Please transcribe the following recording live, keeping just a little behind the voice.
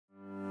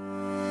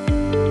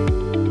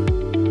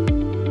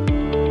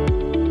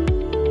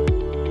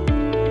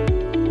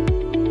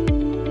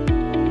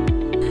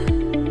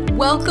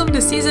Welcome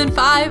to Season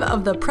 5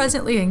 of the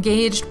Presently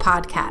Engaged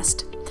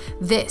podcast.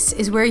 This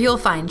is where you'll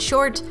find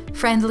short,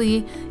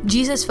 friendly,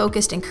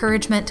 Jesus-focused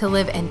encouragement to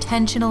live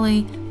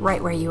intentionally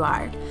right where you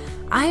are.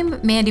 I'm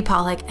Mandy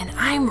Pollack, and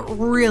I'm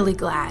really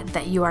glad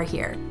that you are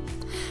here.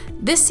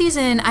 This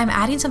season, I'm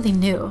adding something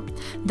new.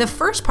 The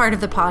first part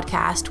of the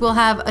podcast will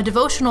have a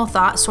devotional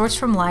thought sourced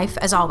from life,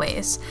 as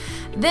always.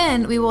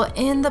 Then we will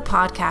end the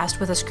podcast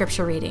with a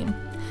scripture reading.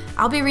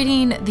 I'll be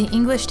reading the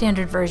English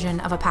Standard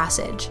Version of a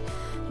passage.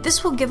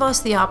 This will give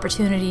us the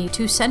opportunity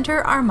to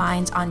center our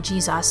minds on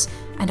Jesus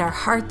and our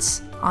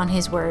hearts on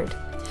His Word,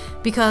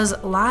 because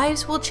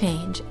lives will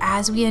change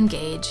as we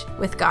engage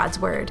with God's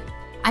Word.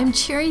 I'm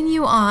cheering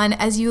you on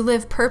as you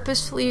live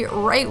purposefully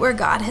right where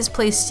God has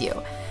placed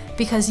you,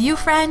 because you,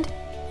 friend,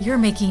 you're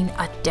making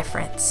a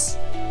difference.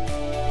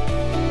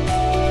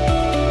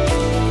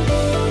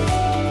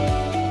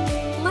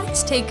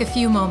 Let's take a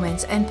few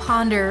moments and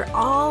ponder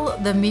all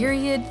the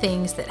myriad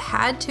things that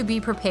had to be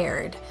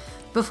prepared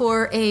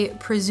before a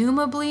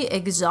presumably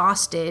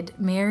exhausted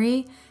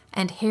Mary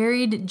and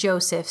harried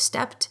Joseph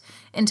stepped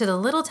into the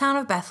little town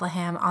of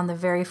Bethlehem on the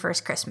very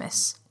first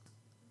Christmas.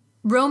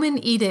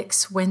 Roman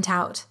edicts went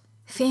out.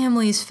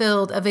 Families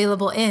filled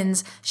available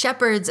inns.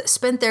 Shepherds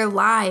spent their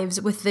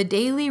lives with the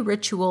daily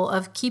ritual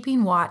of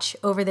keeping watch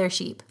over their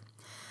sheep.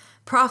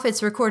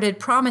 Prophets recorded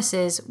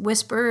promises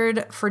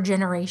whispered for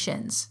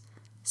generations.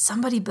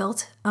 Somebody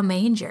built a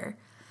manger.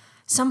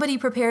 Somebody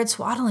prepared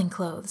swaddling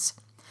clothes.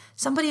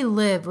 Somebody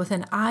lived with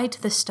an eye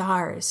to the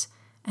stars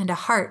and a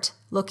heart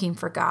looking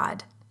for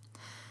God.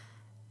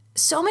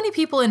 So many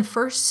people in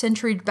first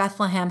century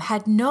Bethlehem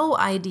had no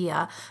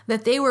idea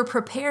that they were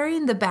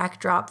preparing the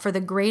backdrop for the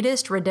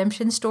greatest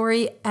redemption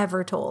story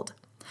ever told.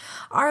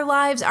 Our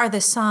lives are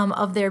the sum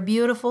of their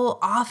beautiful,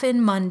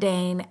 often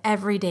mundane,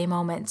 everyday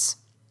moments.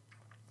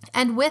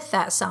 And with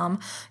that sum,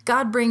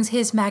 God brings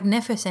His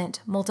magnificent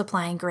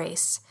multiplying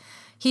grace.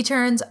 He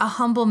turns a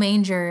humble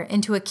manger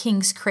into a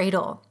king's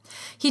cradle.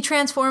 He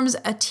transforms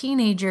a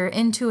teenager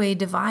into a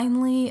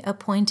divinely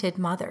appointed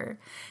mother.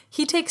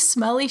 He takes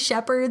smelly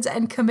shepherds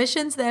and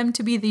commissions them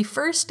to be the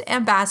first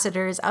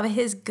ambassadors of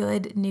His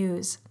good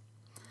news.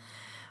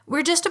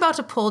 We're just about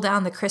to pull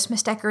down the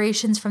Christmas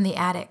decorations from the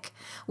attic.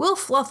 We'll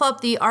fluff up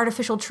the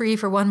artificial tree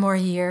for one more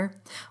year.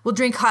 We'll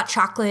drink hot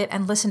chocolate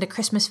and listen to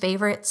Christmas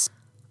favorites.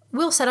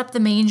 We'll set up the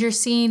manger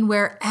scene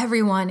where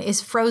everyone is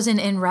frozen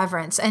in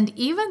reverence, and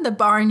even the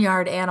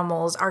barnyard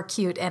animals are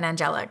cute and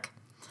angelic.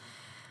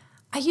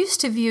 I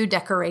used to view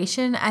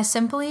decoration as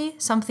simply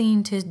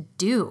something to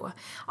do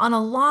on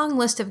a long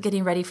list of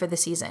getting ready for the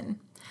season.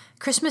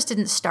 Christmas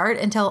didn't start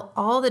until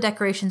all the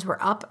decorations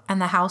were up and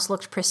the house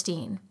looked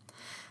pristine.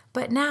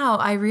 But now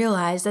I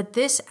realize that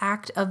this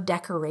act of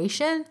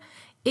decoration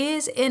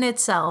is in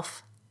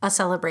itself a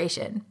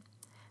celebration.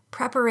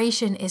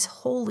 Preparation is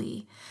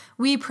holy.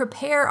 We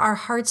prepare our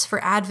hearts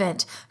for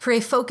Advent, for a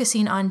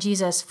focusing on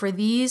Jesus for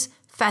these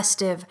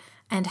festive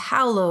and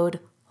hallowed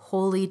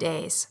holy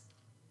days.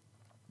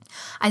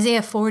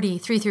 Isaiah 40,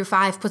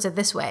 3-5 puts it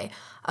this way: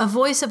 a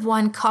voice of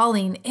one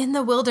calling, in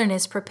the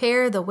wilderness,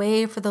 prepare the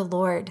way for the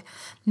Lord.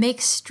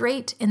 Make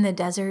straight in the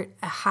desert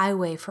a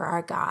highway for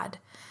our God.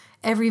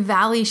 Every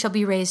valley shall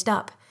be raised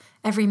up,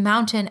 every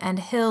mountain and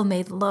hill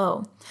made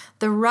low.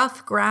 The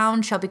rough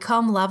ground shall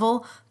become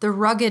level, the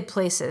rugged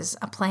places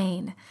a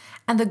plain.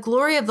 And the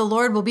glory of the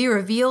Lord will be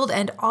revealed,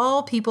 and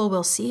all people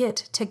will see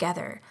it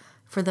together.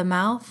 For the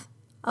mouth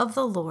of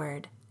the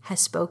Lord has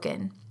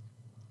spoken.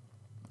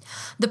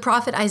 The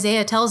prophet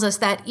Isaiah tells us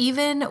that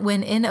even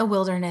when in a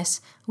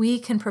wilderness, we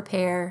can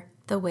prepare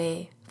the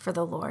way for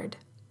the Lord.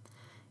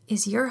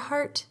 Is your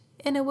heart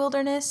in a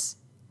wilderness?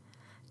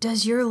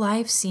 Does your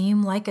life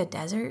seem like a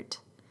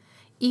desert?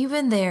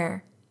 Even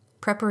there,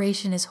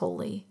 preparation is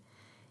holy.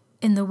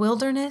 In the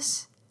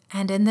wilderness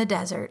and in the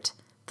desert,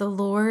 the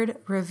Lord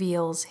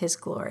reveals His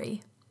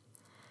glory.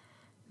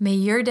 May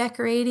your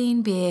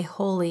decorating be a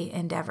holy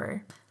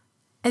endeavor.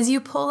 As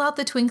you pull out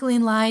the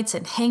twinkling lights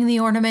and hang the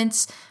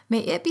ornaments, may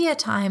it be a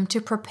time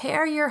to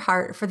prepare your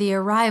heart for the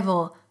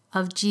arrival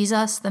of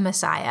Jesus the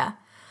Messiah.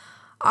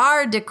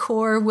 Our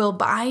decor will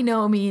by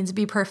no means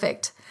be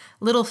perfect.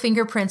 Little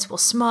fingerprints will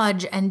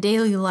smudge and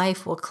daily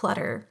life will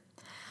clutter.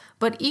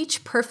 But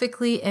each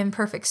perfectly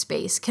imperfect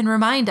space can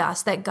remind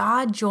us that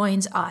God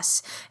joins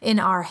us in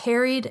our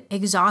harried,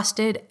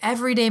 exhausted,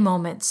 everyday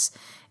moments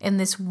in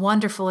this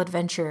wonderful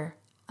adventure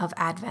of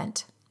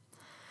Advent.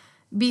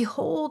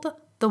 Behold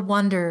the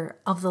wonder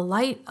of the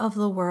light of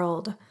the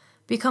world,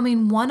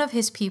 becoming one of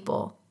His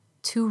people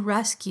to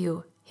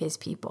rescue His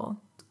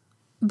people.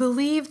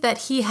 Believe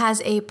that He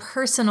has a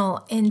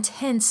personal,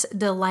 intense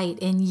delight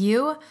in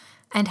you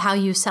and how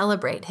you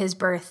celebrate His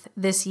birth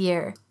this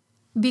year.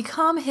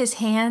 Become His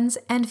hands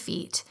and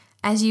feet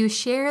as you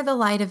share the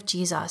light of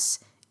Jesus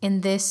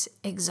in this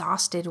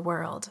exhausted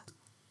world.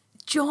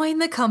 Join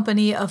the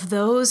company of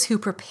those who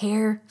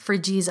prepare for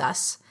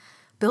Jesus.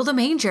 Build a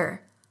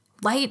manger,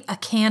 light a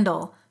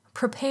candle,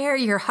 prepare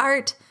your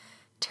heart,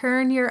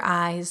 turn your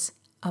eyes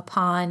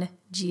upon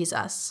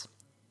Jesus.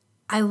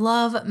 I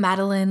love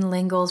Madeleine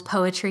L'Engle's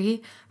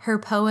poetry. Her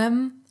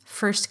poem,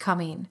 first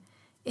coming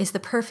is the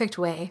perfect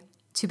way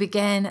to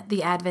begin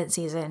the Advent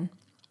season.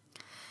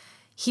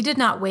 He did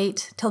not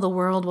wait till the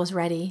world was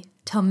ready,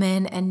 till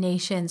men and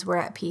nations were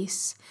at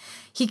peace.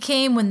 He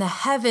came when the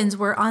heavens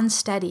were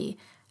unsteady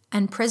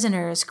and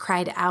prisoners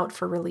cried out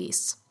for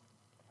release.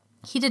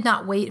 He did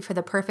not wait for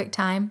the perfect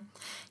time.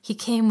 He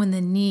came when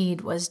the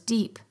need was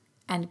deep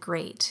and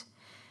great.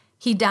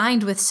 He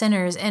dined with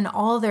sinners, and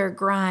all their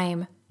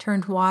grime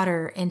turned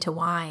water into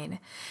wine.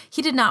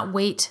 He did not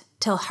wait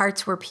till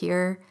hearts were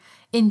pure.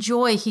 In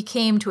joy he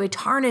came to a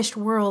tarnished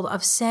world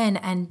of sin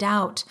and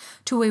doubt,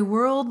 to a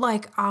world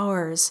like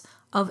ours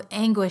of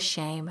anguish,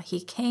 shame. He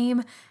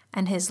came,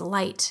 and his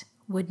light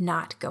would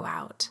not go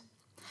out.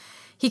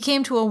 He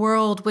came to a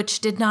world which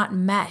did not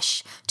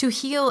mesh, to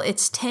heal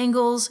its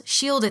tangles,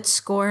 shield its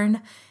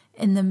scorn.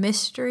 In the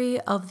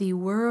mystery of the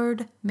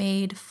Word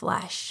made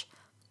flesh,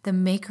 the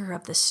maker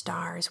of the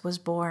stars was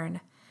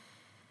born.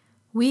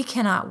 We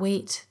cannot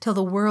wait till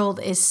the world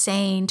is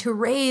sane to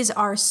raise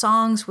our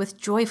songs with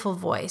joyful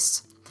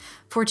voice.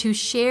 For to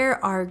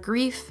share our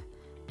grief,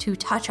 to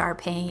touch our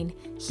pain,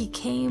 he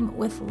came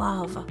with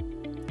love.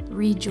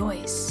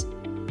 Rejoice,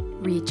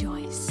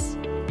 rejoice.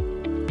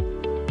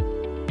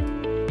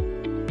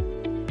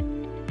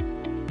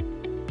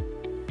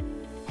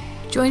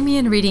 Join me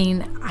in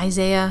reading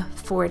Isaiah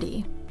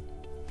 40.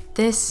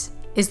 This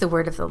is the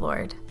word of the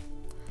Lord.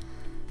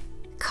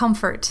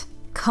 Comfort,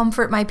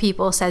 comfort my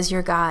people, says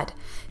your God.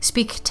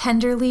 Speak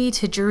tenderly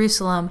to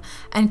Jerusalem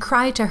and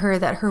cry to her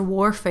that her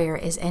warfare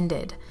is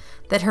ended,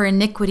 that her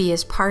iniquity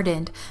is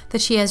pardoned,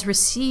 that she has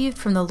received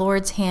from the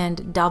Lord's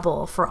hand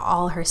double for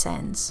all her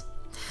sins.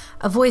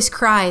 A voice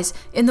cries,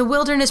 in the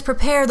wilderness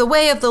prepare the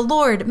way of the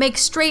Lord, make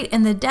straight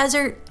in the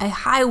desert a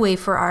highway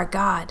for our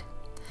God.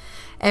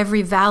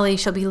 Every valley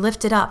shall be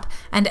lifted up,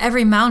 and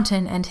every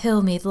mountain and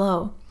hill made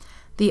low.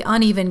 The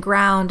uneven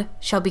ground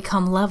shall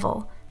become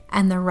level,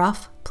 and the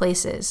rough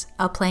places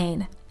a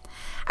plain.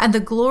 And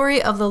the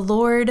glory of the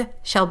Lord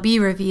shall be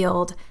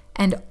revealed,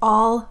 and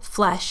all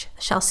flesh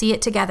shall see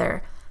it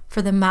together,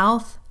 for the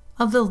mouth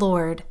of the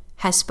Lord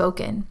has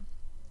spoken.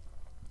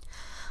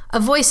 A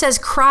voice says,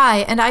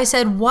 cry, and I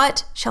said,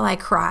 what shall I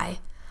cry?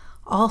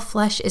 All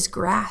flesh is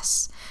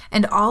grass,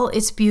 and all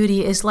its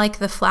beauty is like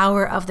the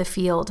flower of the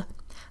field.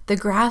 The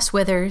grass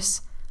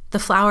withers, the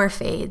flower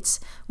fades.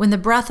 When the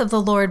breath of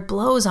the Lord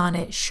blows on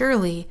it,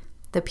 surely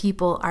the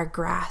people are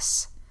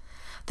grass.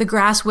 The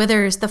grass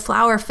withers, the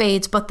flower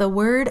fades, but the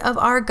word of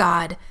our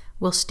God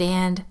will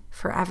stand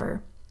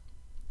forever.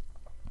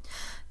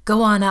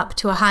 Go on up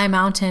to a high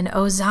mountain,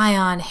 O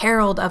Zion,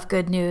 herald of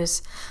good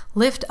news.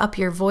 Lift up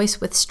your voice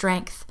with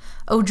strength,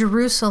 O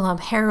Jerusalem,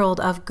 herald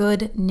of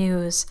good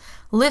news.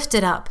 Lift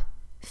it up,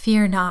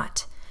 fear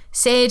not.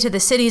 Say to the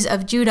cities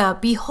of Judah,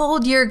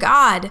 behold your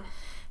God.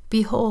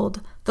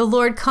 Behold, the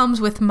Lord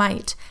comes with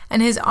might,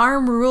 and his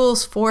arm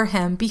rules for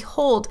him.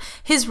 Behold,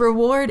 his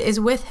reward is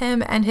with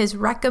him, and his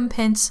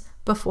recompense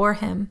before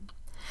him.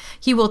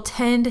 He will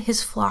tend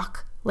his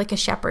flock like a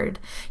shepherd.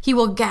 He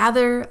will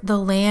gather the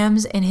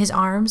lambs in his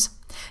arms.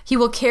 He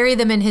will carry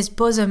them in his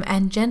bosom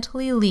and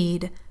gently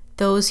lead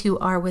those who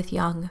are with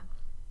young.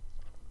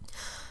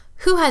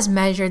 Who has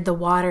measured the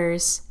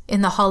waters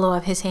in the hollow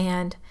of his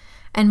hand,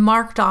 and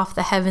marked off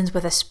the heavens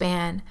with a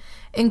span,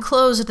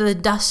 enclosed the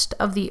dust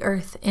of the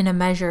earth in a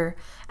measure,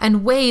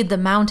 and weighed the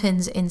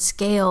mountains in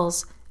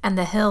scales and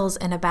the hills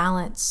in a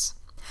balance?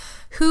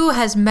 Who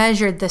has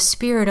measured the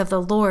Spirit of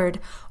the Lord,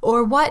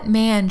 or what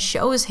man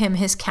shows him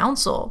his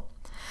counsel?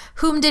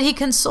 Whom did he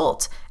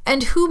consult,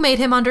 and who made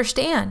him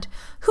understand?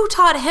 Who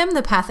taught him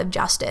the path of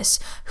justice?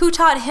 Who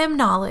taught him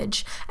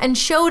knowledge, and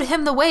showed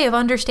him the way of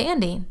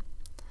understanding?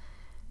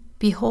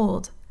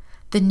 Behold,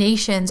 the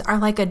nations are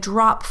like a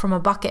drop from a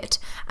bucket,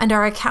 and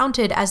are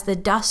accounted as the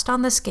dust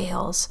on the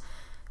scales.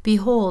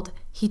 Behold,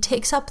 he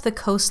takes up the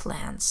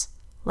coastlands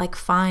like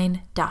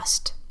fine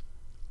dust.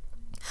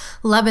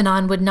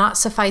 Lebanon would not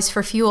suffice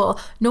for fuel,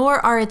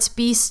 nor are its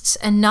beasts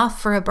enough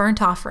for a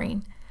burnt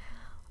offering.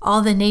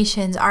 All the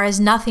nations are as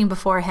nothing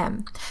before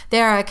him.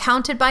 They are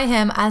accounted by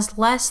him as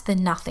less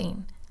than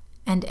nothing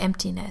and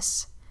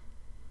emptiness.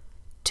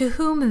 To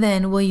whom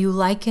then will you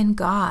liken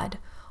God,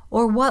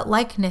 or what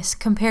likeness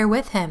compare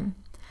with him?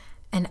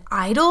 An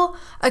idol?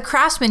 A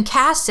craftsman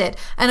casts it,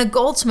 and a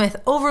goldsmith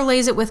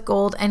overlays it with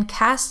gold and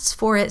casts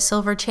for it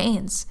silver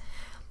chains.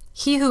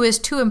 He who is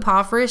too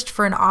impoverished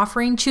for an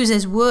offering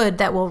chooses wood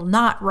that will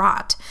not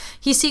rot.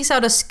 He seeks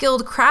out a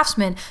skilled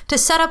craftsman to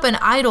set up an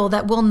idol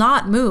that will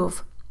not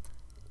move.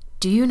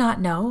 Do you not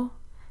know?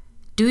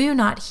 Do you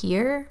not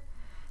hear?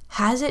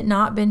 Has it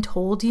not been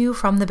told you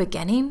from the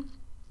beginning?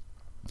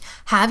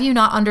 Have you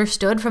not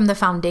understood from the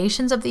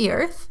foundations of the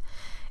earth?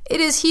 It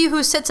is he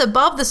who sits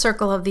above the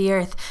circle of the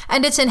earth,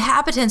 and its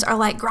inhabitants are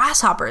like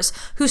grasshoppers,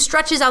 who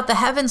stretches out the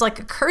heavens like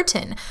a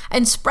curtain,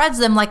 and spreads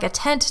them like a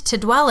tent to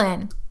dwell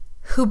in,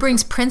 who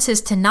brings princes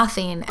to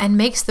nothing, and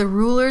makes the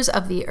rulers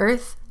of the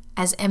earth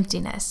as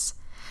emptiness.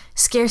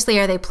 Scarcely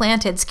are they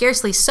planted,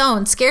 scarcely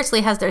sown,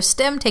 scarcely has their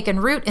stem taken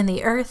root in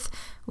the earth,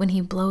 when he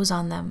blows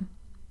on them,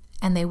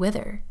 and they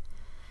wither,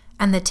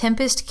 and the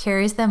tempest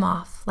carries them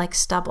off like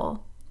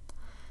stubble.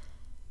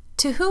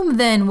 To whom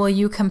then will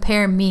you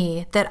compare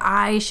me that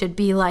I should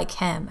be like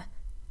him?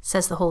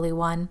 Says the Holy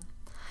One.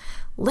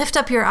 Lift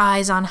up your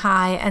eyes on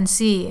high and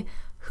see,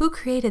 who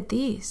created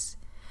these?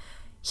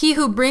 He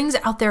who brings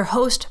out their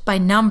host by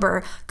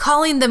number,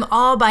 calling them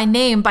all by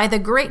name, by the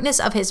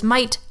greatness of his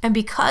might, and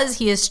because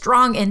he is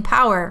strong in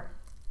power,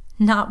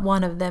 not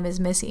one of them is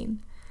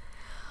missing.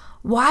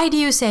 Why do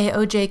you say,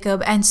 O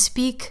Jacob, and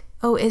speak,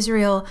 O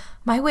Israel,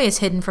 my way is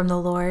hidden from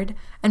the Lord,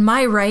 and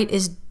my right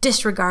is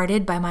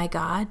disregarded by my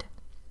God?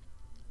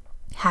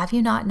 Have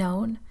you not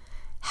known?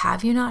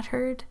 Have you not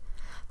heard?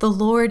 The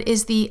Lord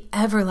is the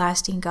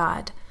everlasting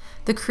God,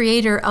 the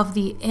creator of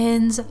the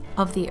ends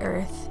of the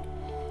earth.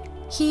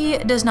 He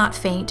does not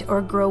faint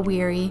or grow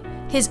weary.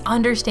 His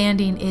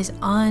understanding is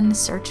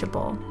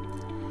unsearchable.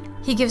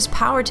 He gives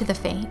power to the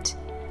faint,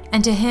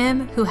 and to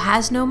him who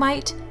has no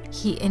might,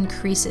 he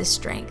increases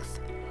strength.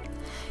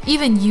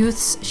 Even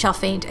youths shall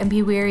faint and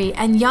be weary,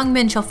 and young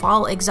men shall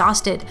fall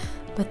exhausted,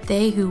 but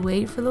they who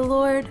wait for the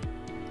Lord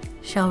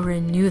shall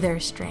renew their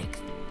strength.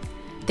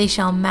 They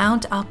shall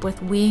mount up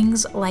with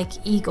wings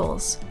like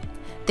eagles.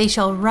 They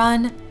shall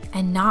run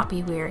and not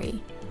be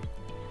weary.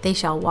 They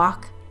shall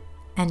walk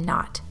and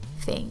not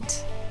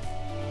faint.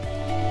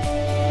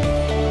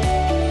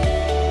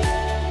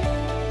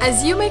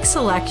 As you make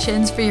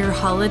selections for your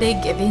holiday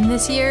giving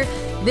this year,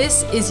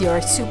 this is your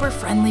super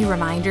friendly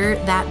reminder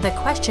that The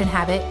Question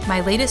Habit,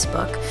 my latest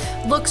book,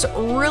 looks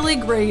really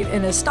great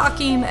in a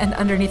stocking and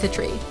underneath a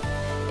tree.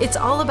 It's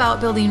all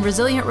about building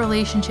resilient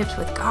relationships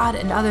with God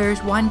and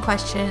others, one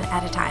question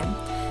at a time.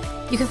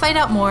 You can find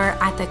out more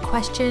at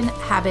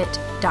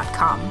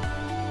thequestionhabit.com.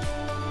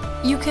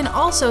 You can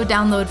also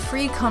download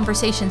free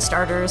conversation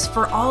starters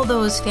for all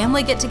those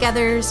family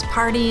get-togethers,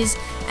 parties,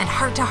 and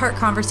heart-to-heart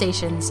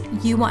conversations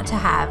you want to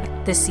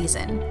have this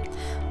season.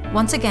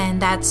 Once again,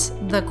 that's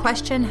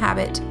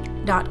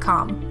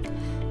thequestionhabit.com.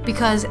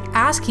 Because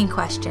asking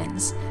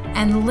questions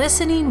and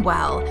listening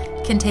well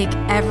can take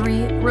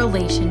every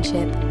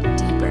relationship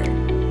deeper.